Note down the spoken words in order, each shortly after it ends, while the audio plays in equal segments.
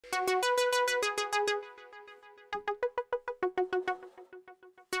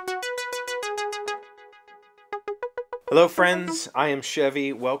Hello friends, I am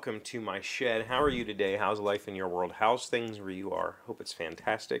Chevee. Welcome to my shed. How are you today? How's life in your world? How's things where you are? Hope it's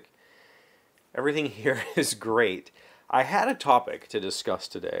fantastic. Everything here is great. I had a topic to discuss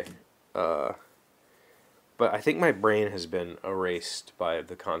today, but I think my brain has been erased by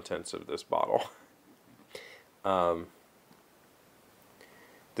the contents of this bottle.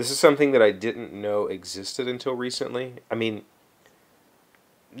 This is something that I didn't know existed until recently. I mean,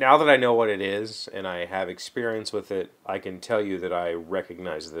 now that I know what it is and I have experience with it, I can tell you that I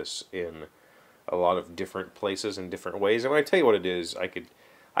recognize this in a lot of different places and different ways. And when I tell you what it is, I could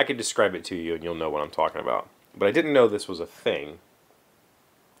describe it to you and you'll know what I'm talking about. But I didn't know this was a thing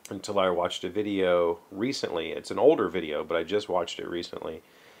until I watched a video recently. It's an older video, but I just watched it recently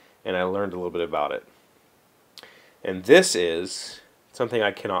and I learned a little bit about it. And this is something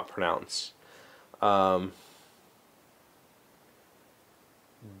I cannot pronounce. Limonene,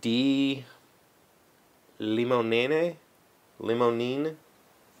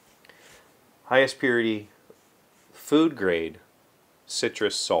 highest purity, food grade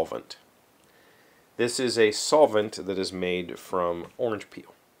citrus solvent. This is a solvent that is made from orange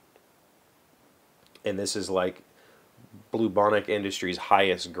peel. And this is like Bluebonic Industries'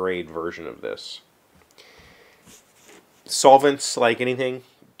 highest grade version of this. Solvents, like anything,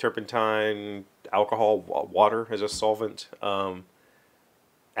 turpentine, alcohol, water as a solvent,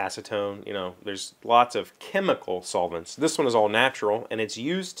 acetone, you know, there's lots of chemical solvents. This one is all natural, and it's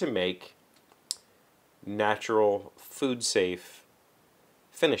used to make natural, food-safe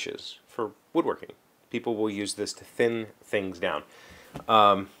finishes for woodworking. People will use this to thin things down.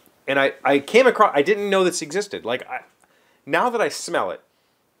 And I came across, I didn't know this existed. Like, now that I smell it,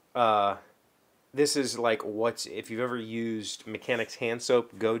 this is like what's, if you've ever used Mechanic's hand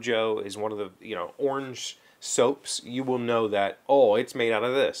soap, Gojo is one of the, you know, orange soaps, you will know that, oh, it's made out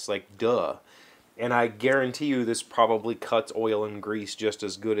of this, like, duh. And I guarantee you this probably cuts oil and grease just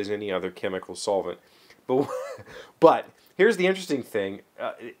as good as any other chemical solvent. But here's the interesting thing,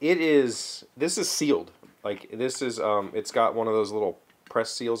 this is sealed. Like, this is, it's got one of those little press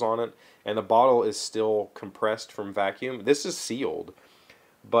seals on it, and the bottle is still compressed from vacuum. This is sealed,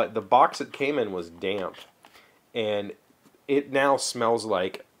 but the box it came in was damp, and it now smells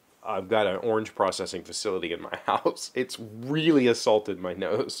like I've got an orange processing facility in my house. It's really assaulted my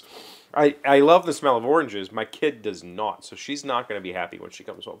nose. I love the smell of oranges. My kid does not, so she's not going to be happy when she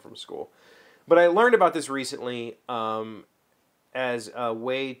comes home from school. But I learned about this recently as a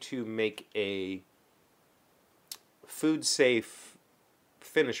way to make a food-safe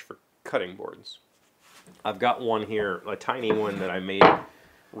finish for cutting boards. I've got one here, a tiny one that I made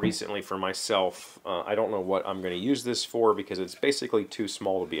recently for myself. I don't know what I'm going to use this for because it's basically too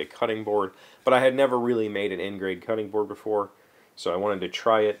small to be a cutting board, but I had never really made an end-grade cutting board before, so I wanted to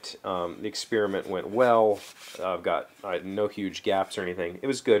try it. The experiment went well. I had no huge gaps or anything. It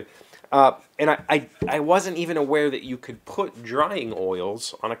was good. And I wasn't even aware that you could put drying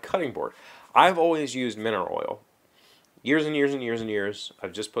oils on a cutting board. I've always used mineral oil. Years and years and years and years,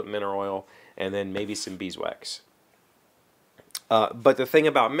 I've just put mineral oil and then maybe some beeswax. But the thing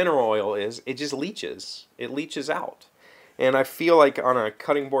about mineral oil is it just leaches. It leaches out. And I feel like on a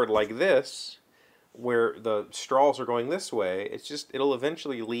cutting board like this, where the straws are going this way, it'll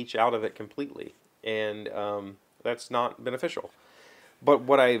eventually leach out of it completely. And that's not beneficial. But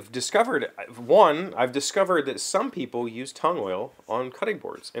what I've discovered, I've discovered that some people use tung oil on cutting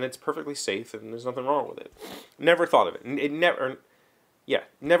boards, and it's perfectly safe, and there's nothing wrong with it. Never thought of it. It never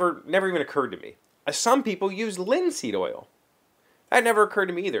even occurred to me. Some people use linseed oil. That never occurred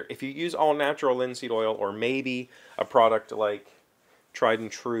to me either. If you use all natural linseed oil, or maybe a product like Tried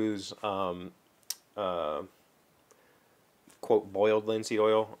and True's quote boiled linseed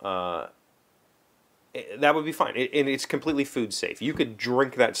oil, that would be fine. And it's completely food safe. You could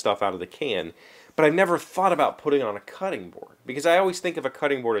drink that stuff out of the can, but I've never thought about putting it on a cutting board because I always think of a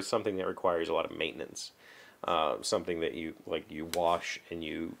cutting board as something that requires a lot of maintenance, something that you wash and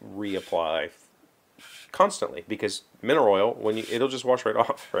you reapply constantly, because mineral oil, it'll just wash right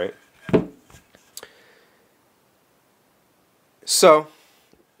off, right? So,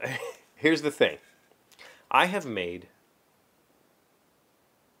 here's the thing. I have made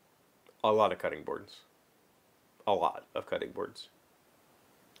a lot of cutting boards. A lot of cutting boards.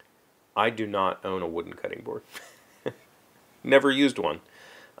 I do not own a wooden cutting board. Never used one.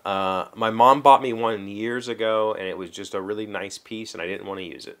 My mom bought me one years ago, and it was just a really nice piece, and I didn't want to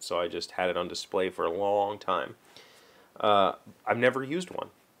use it, so I just had it on display for a long time. I've never used one.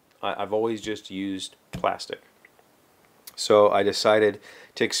 I've always just used plastic. So I decided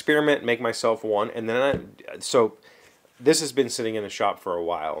to experiment, make myself one, and then so this has been sitting in the shop for a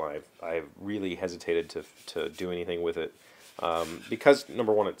while. I've really hesitated to do anything with it because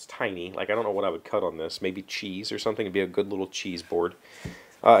number one, it's tiny. Like I don't know what I would cut on this. Maybe cheese or something. It'd be a good little cheese board.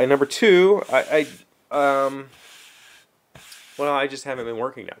 And number two, well, I just haven't been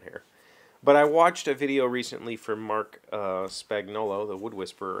working down here. But I watched a video recently from Mark Spagnolo, the wood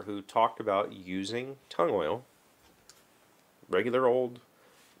whisperer, who talked about using tung oil, regular old,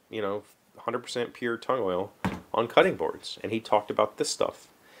 100% pure tung oil on cutting boards. And he talked about this stuff.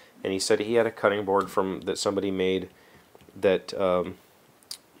 And he said he had a cutting board that somebody made that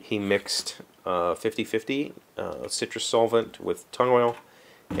he mixed 50-50 citrus solvent with tung oil,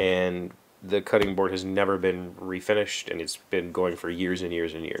 and the cutting board has never been refinished, and it's been going for years and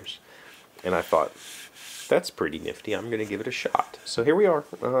years and years. And I thought, that's pretty nifty. I'm going to give it a shot. So here we are.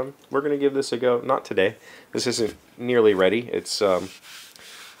 We're going to give this a go. Not today. This isn't nearly ready. It's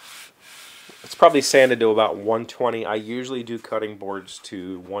probably sanded to about 120. I usually do cutting boards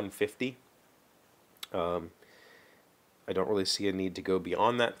to 150. I don't really see a need to go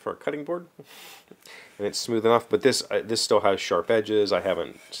beyond that for a cutting board. And it's smooth enough, but this still has sharp edges. I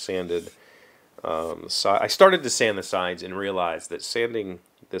haven't sanded the side. I started to sand the sides and realized that sanding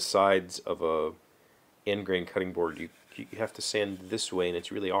the sides of a end grain cutting board, you have to sand this way, and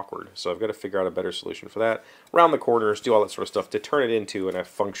it's really awkward. So I've got to figure out a better solution for that. Round the corners, do all that sort of stuff to turn it into a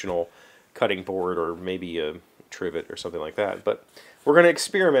functional cutting board, or maybe a trivet or something like that. But we're going to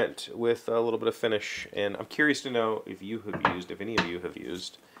experiment with a little bit of finish, and I'm curious to know if any of you have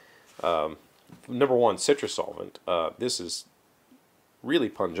used, number one, citrus solvent. This is really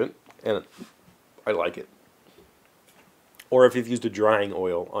pungent, and I like it. Or if you've used a drying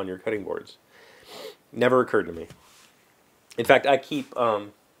oil on your cutting boards. Never occurred to me. In fact, I keep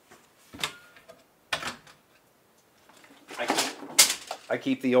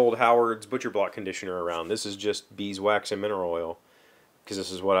the old Howard's Butcher Block conditioner around. This is just beeswax and mineral oil, because this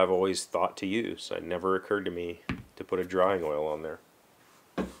is what I've always thought to use. It never occurred to me to put a drying oil on there.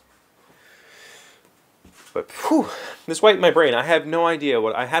 But whew, this wiped my brain. I have no idea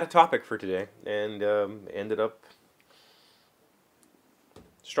what I had a topic for today, and ended up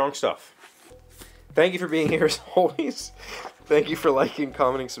strong stuff. Thank you for being here as always. Thank you for liking,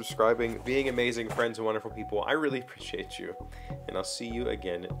 commenting, subscribing, being amazing friends and wonderful people. I really appreciate you, and I'll see you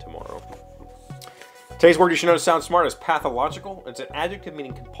again tomorrow. Today's word you should know to sound smart is pathological. It's an adjective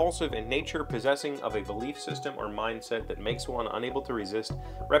meaning compulsive in nature, possessing of a belief system or mindset that makes one unable to resist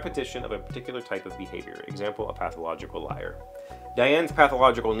repetition of a particular type of behavior. Example, a pathological liar. Diane's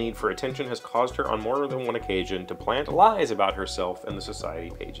pathological need for attention has caused her on more than one occasion to plant lies about herself in the society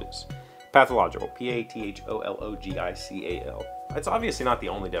pages. Pathological, P-A-T-H-O-L-O-G-I-C-A-L. It's obviously not the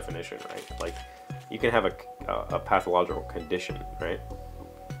only definition, right? Like, you can have a pathological condition, right?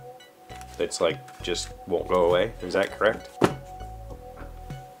 It's like, just won't go away. Is that correct?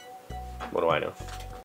 What do I know?